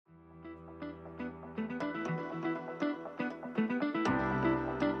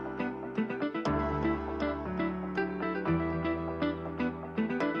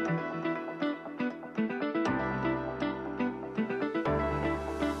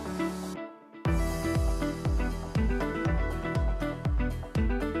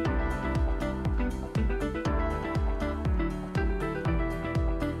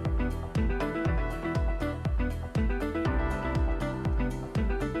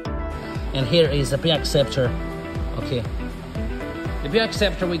And here is a bill acceptor. Okay. The bill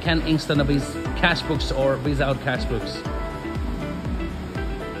acceptor we can install with cash books or without cash books.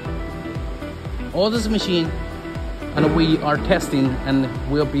 All this machine, and we are testing and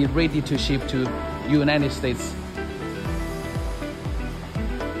will be ready to ship to United States.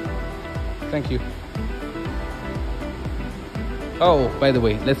 Thank you. Oh, by the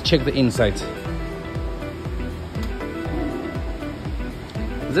way, let's check the inside.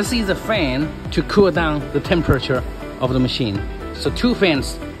 This is a fan to cool down the temperature of the machine. So 2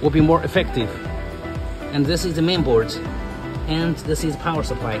 fans will be more effective. And this is the main board. And this is power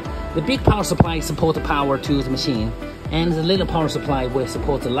supply. The big power supply supports the power to the machine, and the little power supply will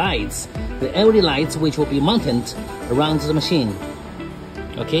support the lights, the LED lights which will be mounted around the machine.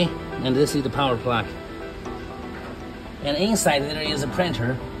 Okay, and this is the power plug. And inside there is a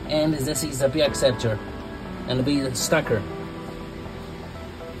printer, and this is a bill acceptor and a bill stacker.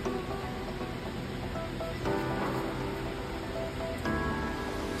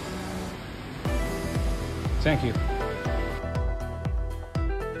 Thank you.